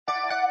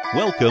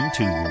Welcome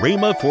to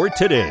Rhema for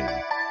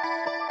Today.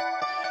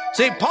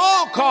 See,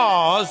 Paul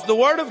calls the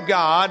Word of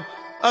God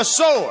a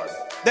sword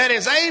that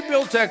is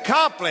able to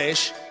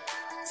accomplish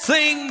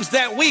things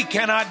that we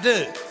cannot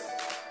do.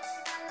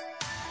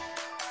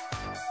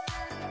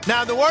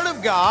 Now, the Word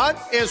of God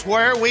is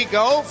where we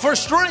go for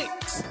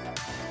strength.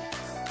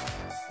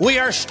 We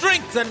are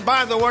strengthened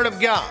by the Word of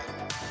God.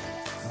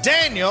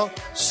 Daniel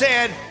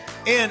said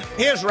in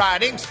his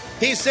writings,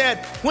 he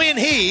said, when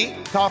he,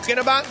 talking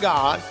about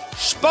God,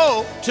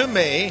 spoke to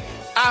me,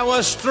 I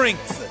was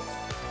strengthened.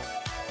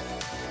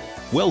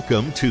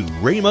 Welcome to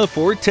Rhema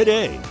for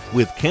Today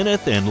with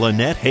Kenneth and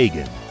Lynette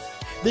Hagin.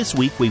 This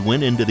week we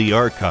went into the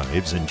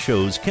archives and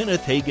chose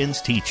Kenneth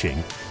Hagin's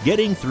teaching,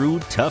 Getting Through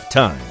Tough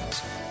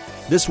Times.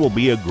 This will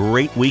be a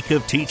great week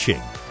of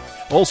teaching.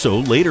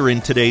 Also, later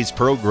in today's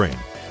program,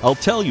 I'll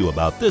tell you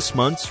about this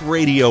month's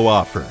radio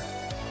offer.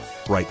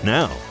 Right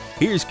now,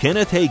 here's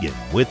Kenneth Hagin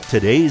with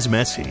today's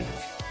message.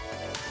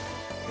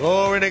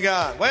 Glory to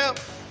God. Well,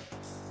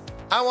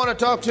 I want to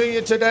talk to you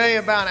today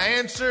about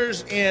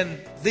answers in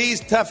these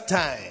tough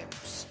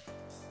times.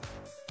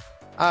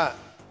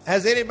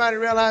 Has anybody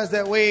realized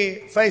that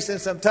we facing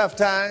some tough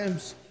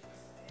times?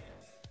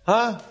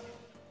 Huh?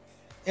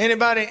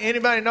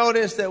 Anybody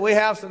notice that we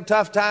have some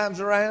tough times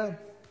around?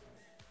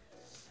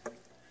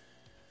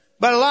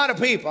 But a lot of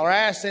people are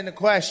asking the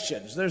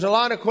questions. There's a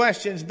lot of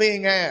questions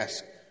being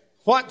asked.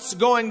 What's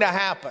going to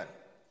happen?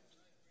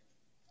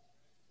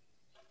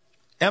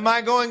 Am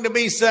I going to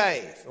be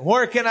safe?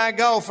 Where can I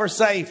go for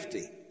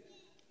safety?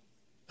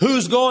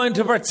 Who's going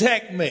to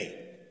protect me?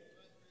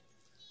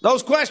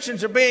 Those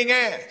questions are being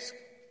asked.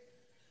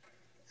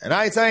 And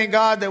I thank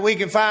God that we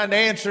can find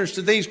answers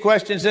to these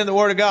questions in the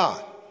Word of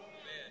God.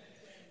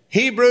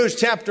 Hebrews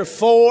chapter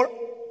 4.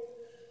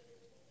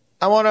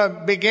 I want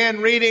to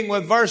begin reading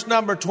with verse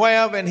number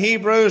 12 in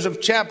Hebrews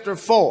of chapter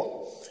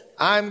 4.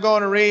 I'm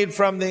going to read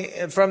from the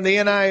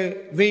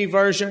NIV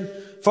version.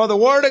 For the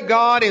Word of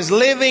God is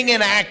living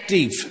and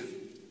active.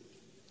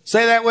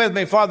 Say that with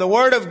me. For the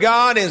Word of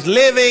God is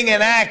living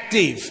and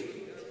active.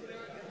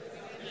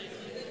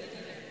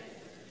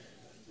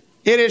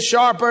 It is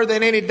sharper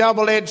than any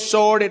double-edged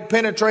sword. It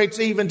penetrates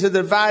even to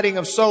the dividing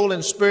of soul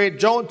and spirit,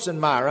 joints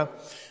and marrow.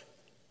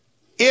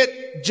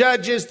 It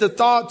judges the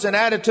thoughts and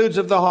attitudes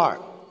of the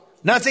heart.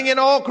 Nothing in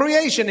all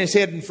creation is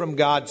hidden from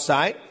God's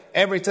sight.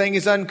 Everything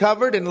is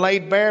uncovered and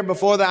laid bare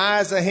before the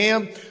eyes of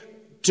Him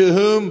to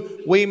whom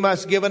we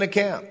must give an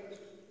account.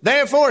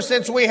 Therefore,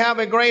 since we have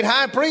a great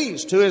high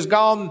priest who has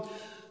gone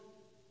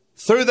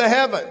through the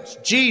heavens,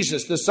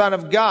 Jesus, the Son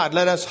of God,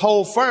 let us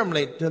hold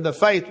firmly to the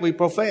faith we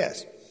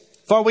profess.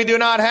 For we do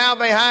not have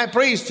a high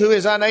priest who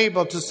is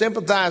unable to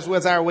sympathize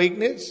with our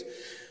weakness,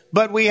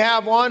 but we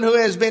have one who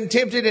has been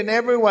tempted in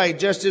every way,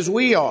 just as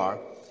we are,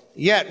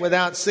 yet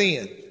without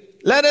sin.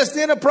 Let us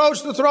then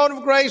approach the throne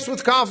of grace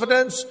with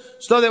confidence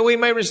so that we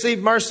may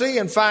receive mercy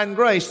and find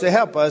grace to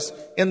help us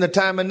in the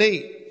time of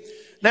need.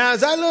 Now,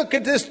 as I look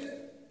at this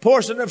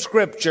portion of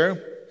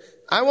Scripture,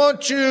 I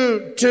want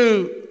you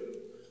to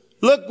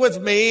look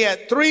with me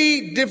at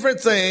three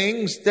different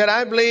things that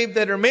I believe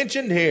that are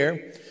mentioned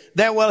here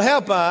that will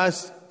help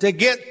us to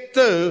get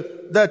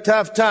through the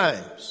tough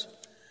times.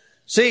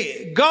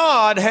 See,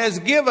 God has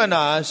given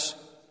us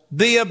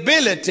the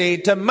ability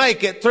to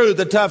make it through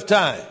the tough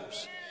times.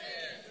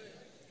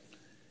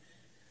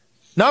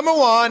 Number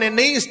one, in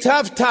these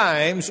tough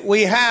times,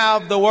 we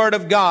have the Word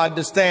of God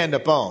to stand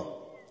upon.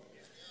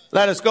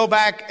 Let us go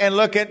back and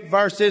look at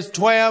verses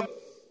 12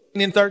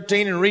 and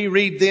 13 and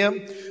reread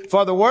them.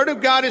 For the Word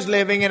of God is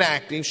living and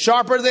active,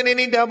 sharper than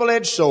any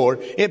double-edged sword.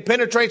 It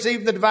penetrates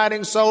even the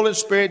dividing soul and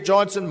spirit,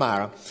 joints and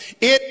marrow.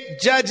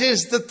 It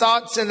judges the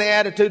thoughts and the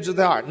attitudes of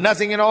the heart.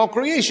 Nothing in all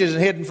creation is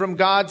hidden from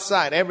God's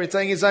sight.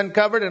 Everything is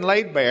uncovered and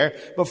laid bare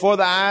before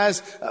the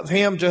eyes of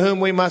Him to whom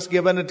we must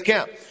give an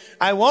account.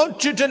 I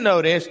want you to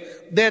notice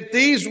that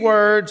these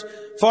words,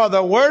 for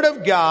the Word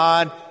of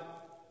God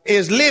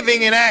is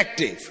living and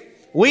active.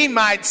 We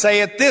might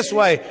say it this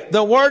way.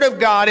 The Word of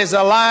God is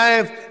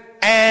alive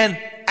and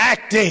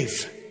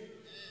active.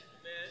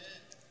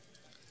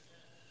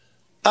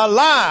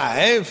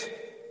 Alive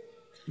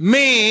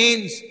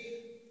means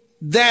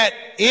that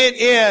it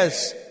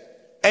is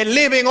a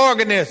living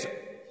organism.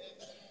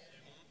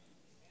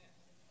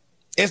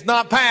 It's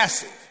not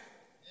passive.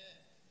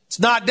 It's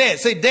not dead.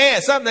 See,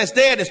 dead, something that's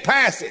dead is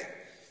passive.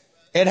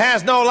 It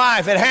has no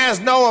life. It has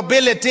no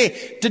ability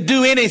to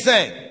do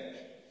anything.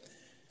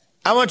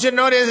 I want you to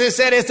notice it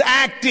said it's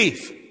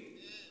active.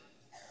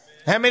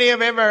 How many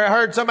have ever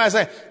heard somebody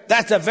say,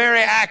 that's a very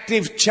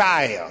active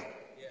child?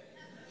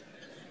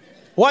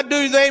 What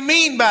do they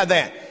mean by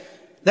that?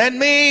 That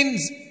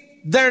means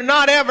they're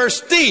not ever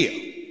still.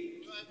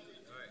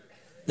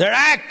 They're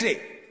active.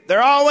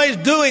 They're always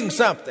doing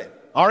something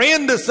or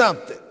into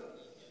something.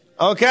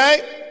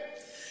 Okay?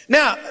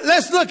 Now,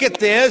 let's look at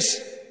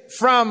this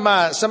from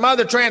some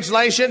other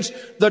translations.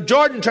 The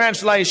Jordan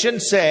translation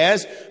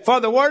says, for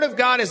the Word of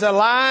God is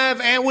alive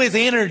and with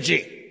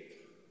energy.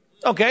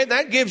 Okay,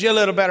 that gives you a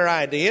little better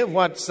idea of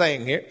what's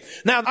saying here.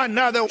 Now,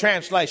 another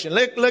translation.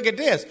 Look at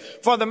this.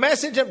 For the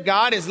message of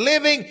God is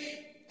living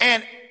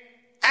and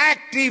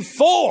active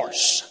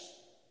force.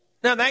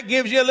 Now, that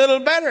gives you a little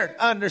better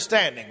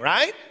understanding,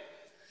 right?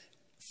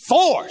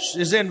 Force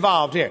is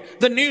involved here.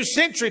 The New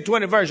Century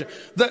 20 version.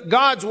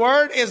 God's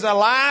Word is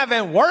alive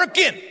and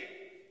working.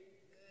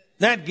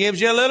 That gives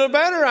you a little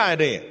better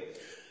idea.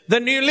 The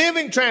New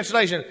Living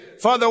Translation.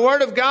 For the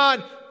Word of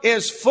God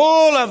is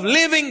full of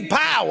living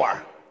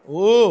power.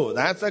 Ooh,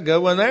 that's a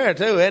good one there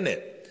too, isn't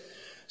it?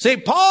 See,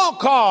 Paul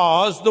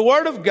calls the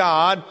Word of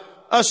God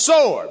a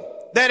sword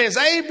that is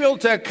able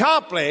to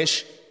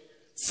accomplish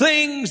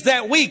things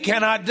that we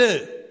cannot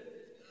do.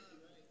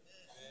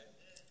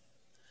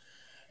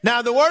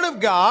 Now, the Word of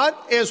God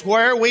is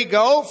where we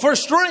go for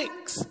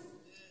strength.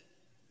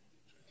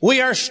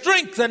 We are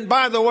strengthened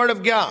by the Word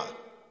of God.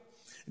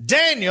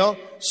 Daniel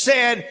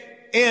said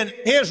in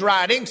his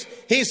writings,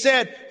 he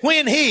said,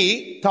 when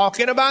he,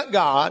 talking about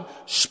God,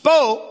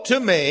 spoke to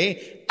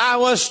me, I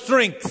was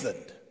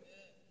strengthened.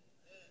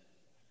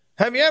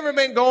 Have you ever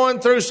been going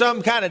through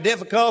some kind of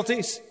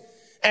difficulties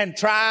and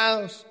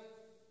trials,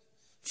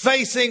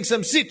 facing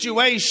some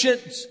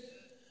situations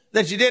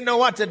that you didn't know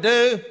what to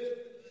do?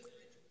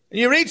 And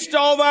you reached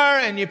over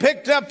and you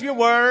picked up your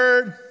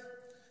Word,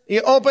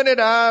 you opened it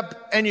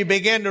up and you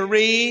began to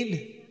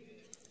read.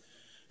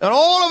 And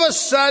all of a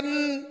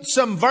sudden,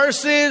 some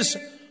verses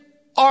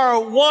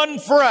or one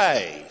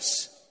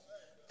phrase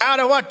out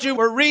of what you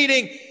were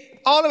reading,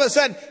 all of a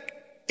sudden,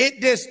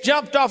 it just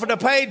jumped off of the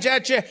page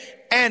at you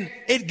and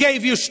it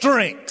gave you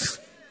strength.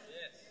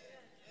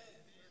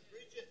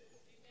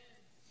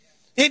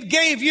 It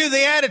gave you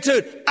the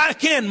attitude, I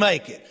can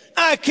make it.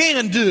 I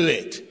can do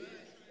it.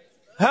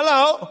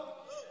 Hello?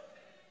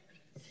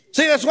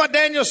 See, that's what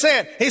Daniel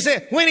said. He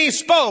said, when he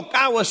spoke,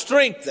 I was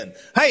strengthened.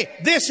 Hey,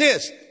 this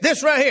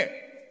right here.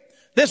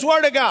 This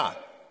Word of God,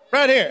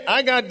 right here.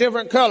 I got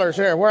different colors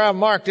here where I've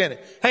marked in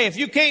it. Hey, if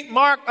you can't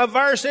mark a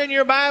verse in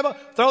your Bible,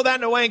 throw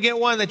that away and get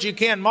one that you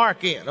can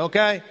mark in,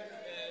 okay?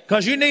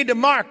 Because you need to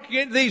mark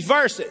these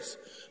verses.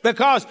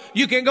 Because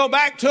you can go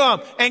back to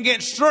them and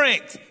get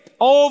strength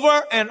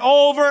over and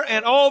over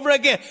and over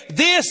again.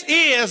 This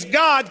is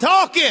God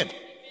talking.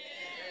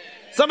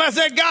 Somebody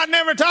said, God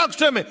never talks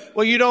to me.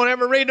 Well, you don't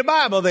ever read the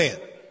Bible then.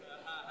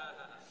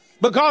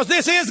 Because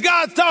this is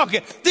God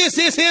talking. This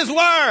is His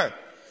Word.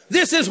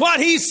 This is what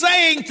He's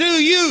saying to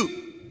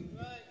you.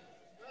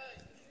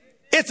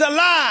 It's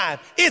alive.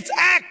 It's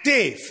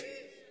active.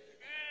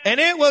 And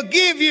it will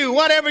give you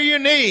whatever you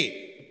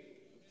need.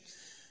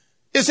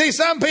 You see,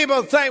 some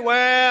people think,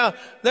 well,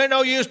 they're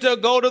no use to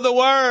go to the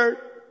Word.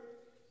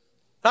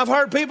 I've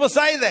heard people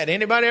say that.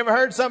 Anybody ever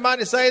heard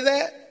somebody say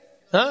that?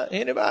 Huh?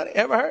 Anybody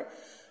ever heard?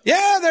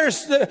 Yeah,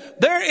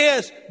 there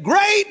is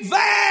great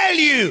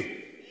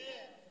value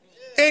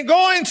in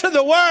going to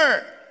the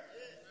Word.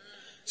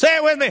 Say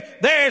it with me.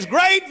 There is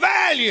great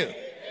value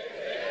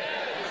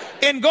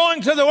in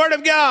going to the Word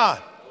of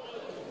God.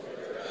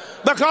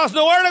 Because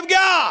the Word of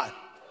God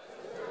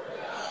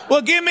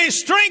will give me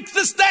strength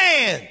to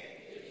stand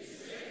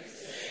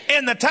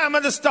in the time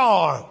of the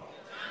storm.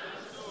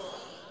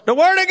 The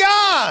Word of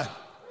God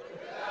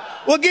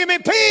will give me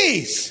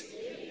peace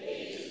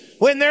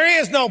when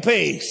there is no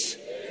peace.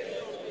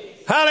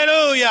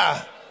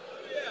 Hallelujah.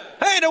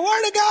 Hey, the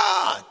Word of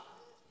God.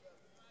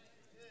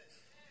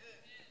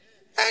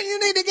 And you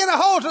need to get a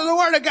hold of the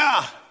Word of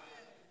God.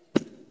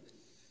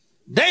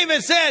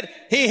 David said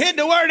he hid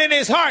the Word in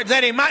his heart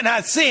that he might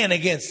not sin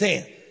against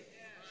him.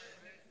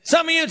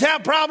 Some of you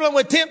have a problem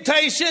with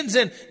temptations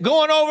and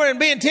going over and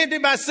being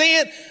tempted by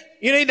sin.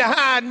 You need to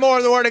hide more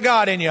of the Word of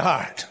God in your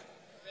heart.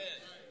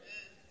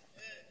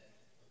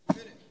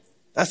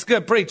 That's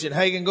good preaching.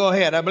 Hagen, go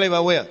ahead. I believe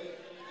I will.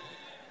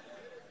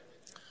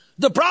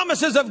 The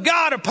promises of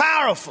God are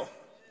powerful.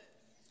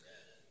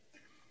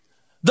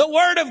 The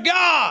Word of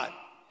God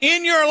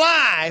in your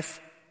life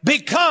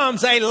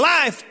becomes a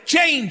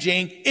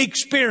life-changing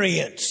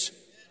experience.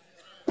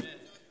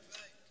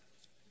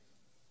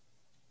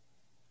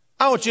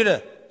 I want you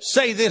to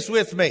say this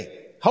with me.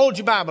 Hold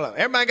your Bible up.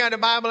 Everybody got a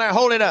Bible there?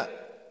 Hold it up.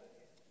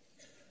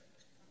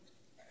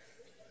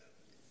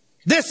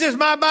 This is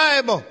my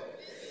Bible.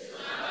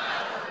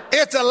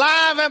 It's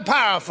alive and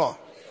powerful.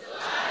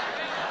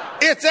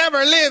 It's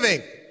ever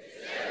living.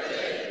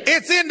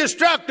 It's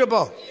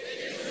indestructible.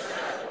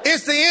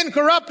 It's the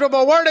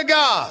incorruptible Word of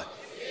God.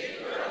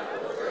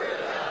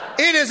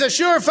 It is a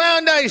sure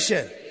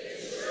foundation.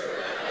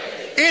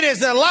 It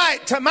is a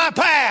light to my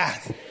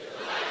path.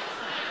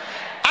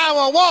 I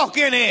will walk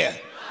in it.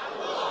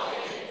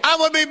 I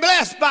will be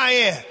blessed by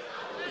it.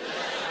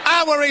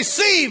 I will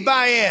receive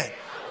by it.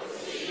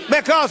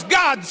 Because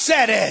God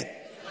said it.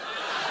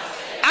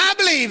 I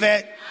believe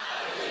it.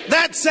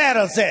 That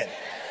settles it.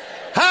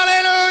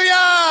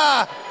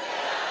 Hallelujah.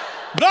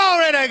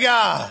 Glory to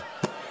God.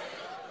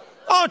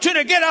 I want you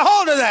to get a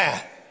hold of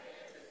that.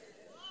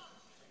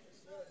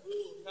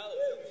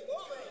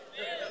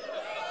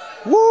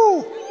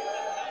 Woo.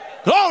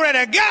 Glory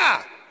to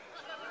God.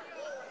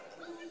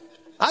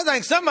 I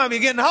think some of you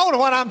are getting a hold of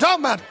what I'm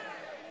talking about.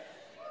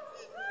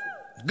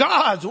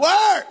 God's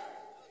Word.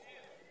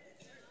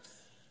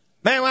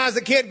 Man, when I was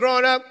a kid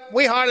growing up,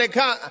 we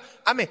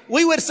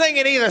would sing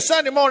it either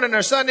Sunday morning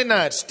or Sunday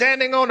night.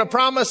 Standing on the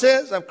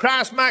promises of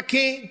Christ my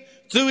King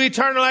through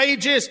eternal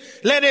ages,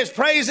 let his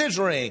praises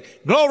ring.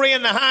 Glory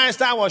in the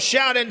highest I will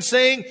shout and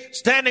sing,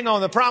 standing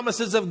on the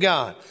promises of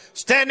God.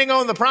 Standing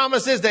on the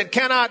promises that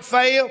cannot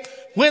fail.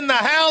 When the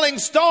howling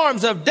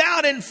storms of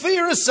doubt and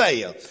fear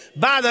assail,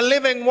 by the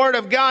living word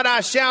of God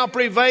I shall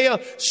prevail,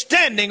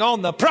 standing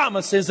on the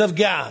promises of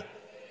God.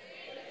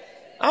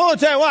 I want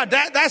to tell you what,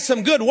 that's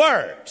some good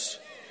words.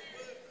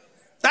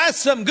 That's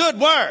some good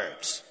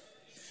words.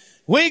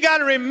 We got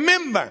to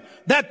remember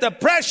that the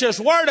precious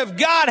Word of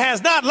God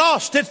has not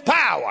lost its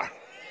power.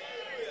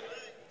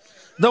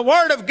 The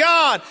Word of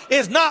God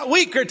is not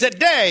weaker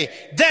today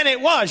than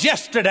it was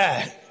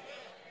yesterday.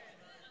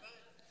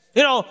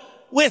 You know,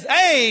 with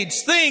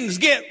age, things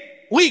get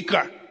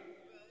weaker.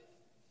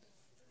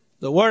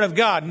 The Word of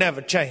God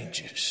never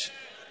changes.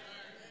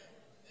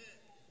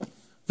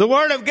 The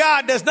Word of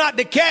God does not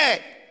decay.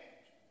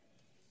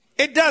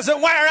 It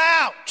doesn't wear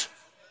out.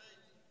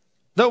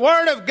 The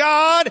Word of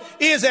God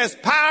is as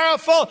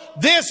powerful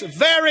this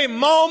very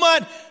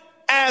moment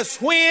as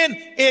when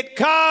it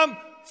come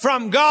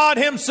from God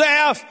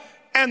himself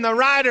and the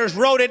writers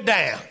wrote it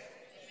down.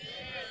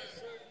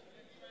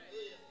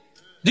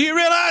 Do you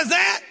realize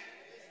that?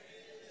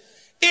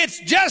 It's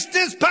just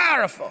as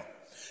powerful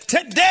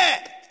today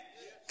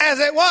as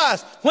it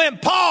was when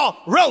Paul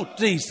wrote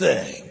these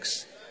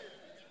things.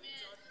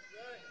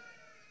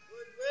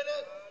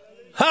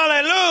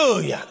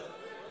 Hallelujah.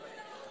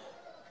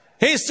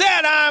 He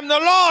said, I am the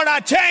Lord,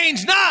 I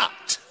change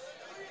not.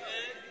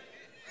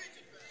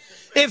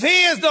 If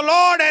he is the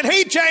Lord and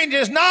he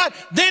changes not,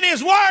 then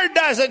his word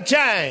doesn't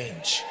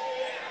change.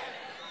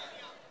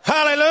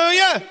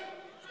 Hallelujah.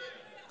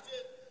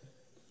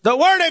 The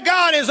word of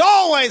God is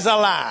always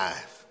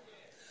alive.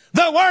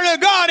 The word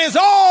of God is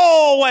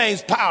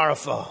always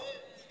powerful.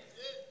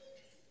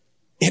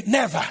 It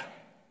never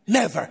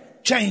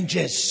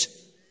changes.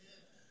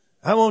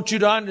 I want you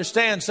to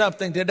understand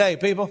something today,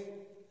 people.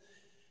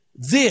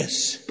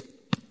 This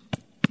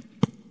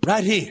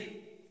right here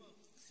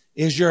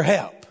is your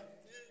help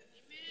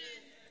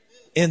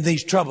in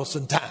these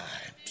troublesome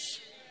times.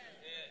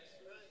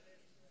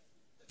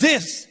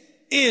 This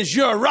is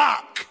your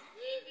rock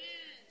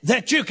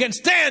that you can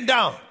stand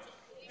on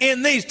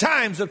in these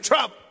times of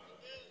trouble.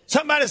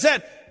 Somebody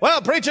said,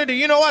 well, preacher, do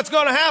you know what's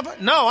going to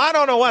happen? No, I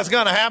don't know what's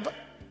going to happen.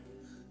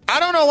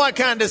 I don't know what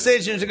kind of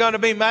decisions are going to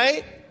be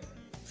made.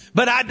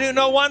 But I do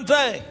know one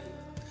thing.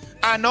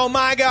 I know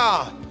my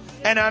God.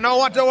 And I know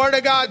what the Word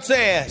of God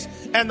says.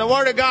 And the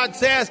Word of God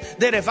says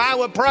that if I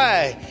would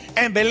pray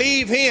and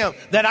believe him,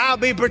 that I'll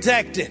be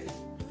protected.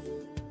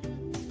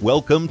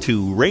 Welcome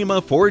to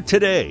Rhema for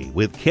Today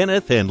with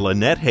Kenneth and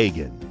Lynette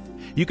Hagin.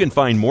 You can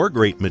find more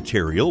great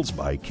materials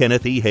by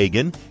Kenneth E.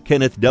 Hagin,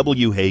 Kenneth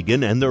W.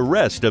 Hagin, and the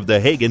rest of the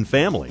Hagin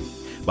family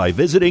by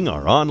visiting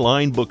our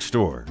online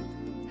bookstore.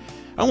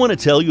 I want to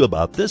tell you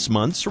about this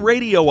month's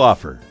radio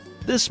offer.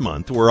 This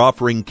month, we're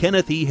offering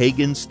Kenneth E.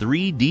 Hagin's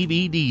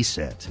 3-DVD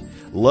set,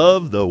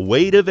 Love the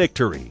Way to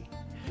Victory.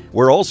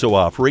 We're also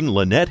offering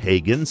Lynette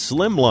Hagin's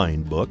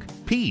slimline book,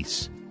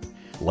 Peace.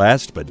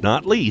 Last but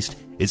not least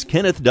is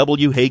Kenneth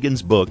W.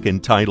 Hagin's book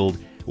entitled,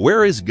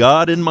 Where is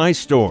God in My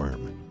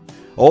Storm?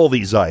 All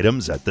these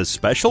items at the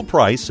special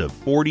price of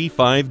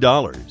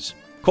 $45.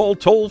 Call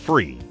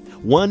toll-free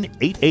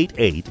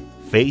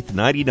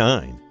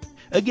 1-888-FAITH-99.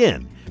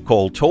 Again,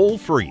 call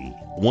toll-free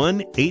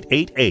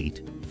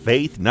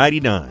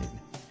 1-888-FAITH-99.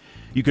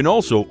 You can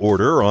also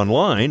order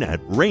online at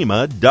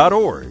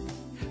rhema.org.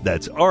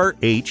 That's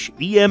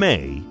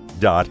RHEMA.org.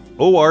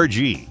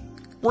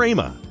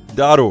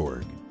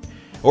 rhema.org.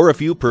 Or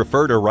if you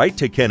prefer to write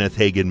to Kenneth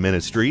Hagin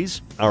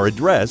Ministries, our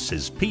address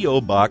is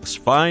P.O. Box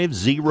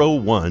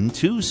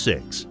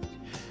 50126,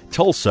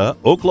 Tulsa,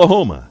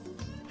 Oklahoma,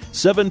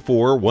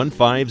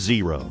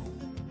 74150.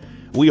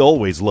 We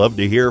always love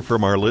to hear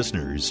from our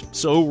listeners,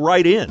 so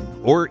write in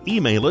or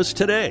email us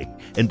today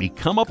and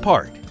become a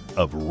part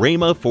of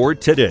Rhema for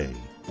Today.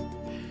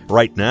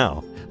 Right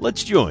now,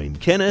 let's join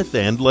Kenneth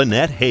and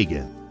Lynette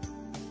Hagin.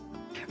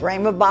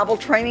 Rhema Bible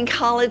Training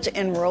College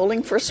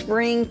enrolling for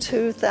spring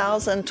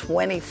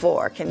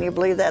 2024. Can you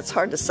believe that's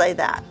hard to say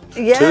that?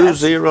 Yes.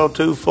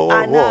 2024.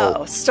 I know.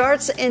 Whoa.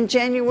 Starts in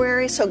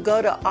January, so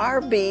go to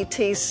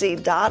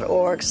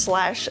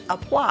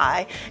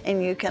rbtc.org/apply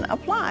and you can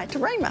apply to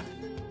Rhema.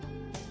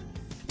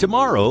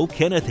 Tomorrow,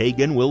 Kenneth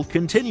Hagin will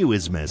continue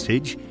his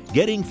message,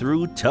 Getting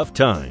Through Tough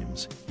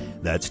Times.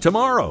 That's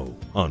tomorrow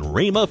on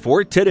Rhema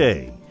for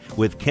Today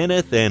with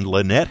Kenneth and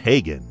Lynette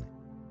Hagin.